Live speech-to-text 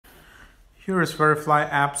Here is VERIFLY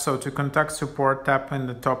app. So to contact support, tap in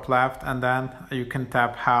the top left, and then you can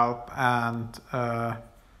tap help, and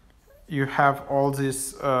you have all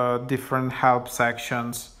these different help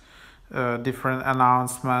sections, different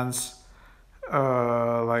announcements,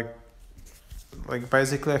 like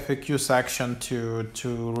basically a FAQ section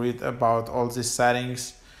to read about all these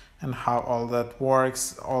settings and how all that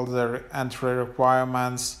works, all the entry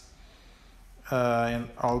requirements, and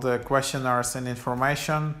all the questionnaires and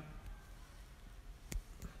information.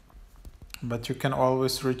 But you can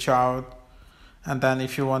always reach out, and then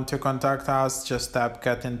if you want to contact us, just tap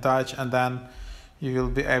get in touch, and then you will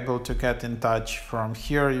be able to get in touch from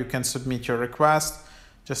here. You can submit your request,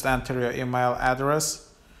 just enter your email address,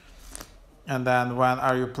 and then when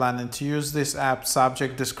are you planning to use this app,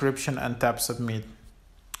 subject, description, and tap submit.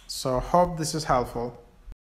 So hope this is helpful.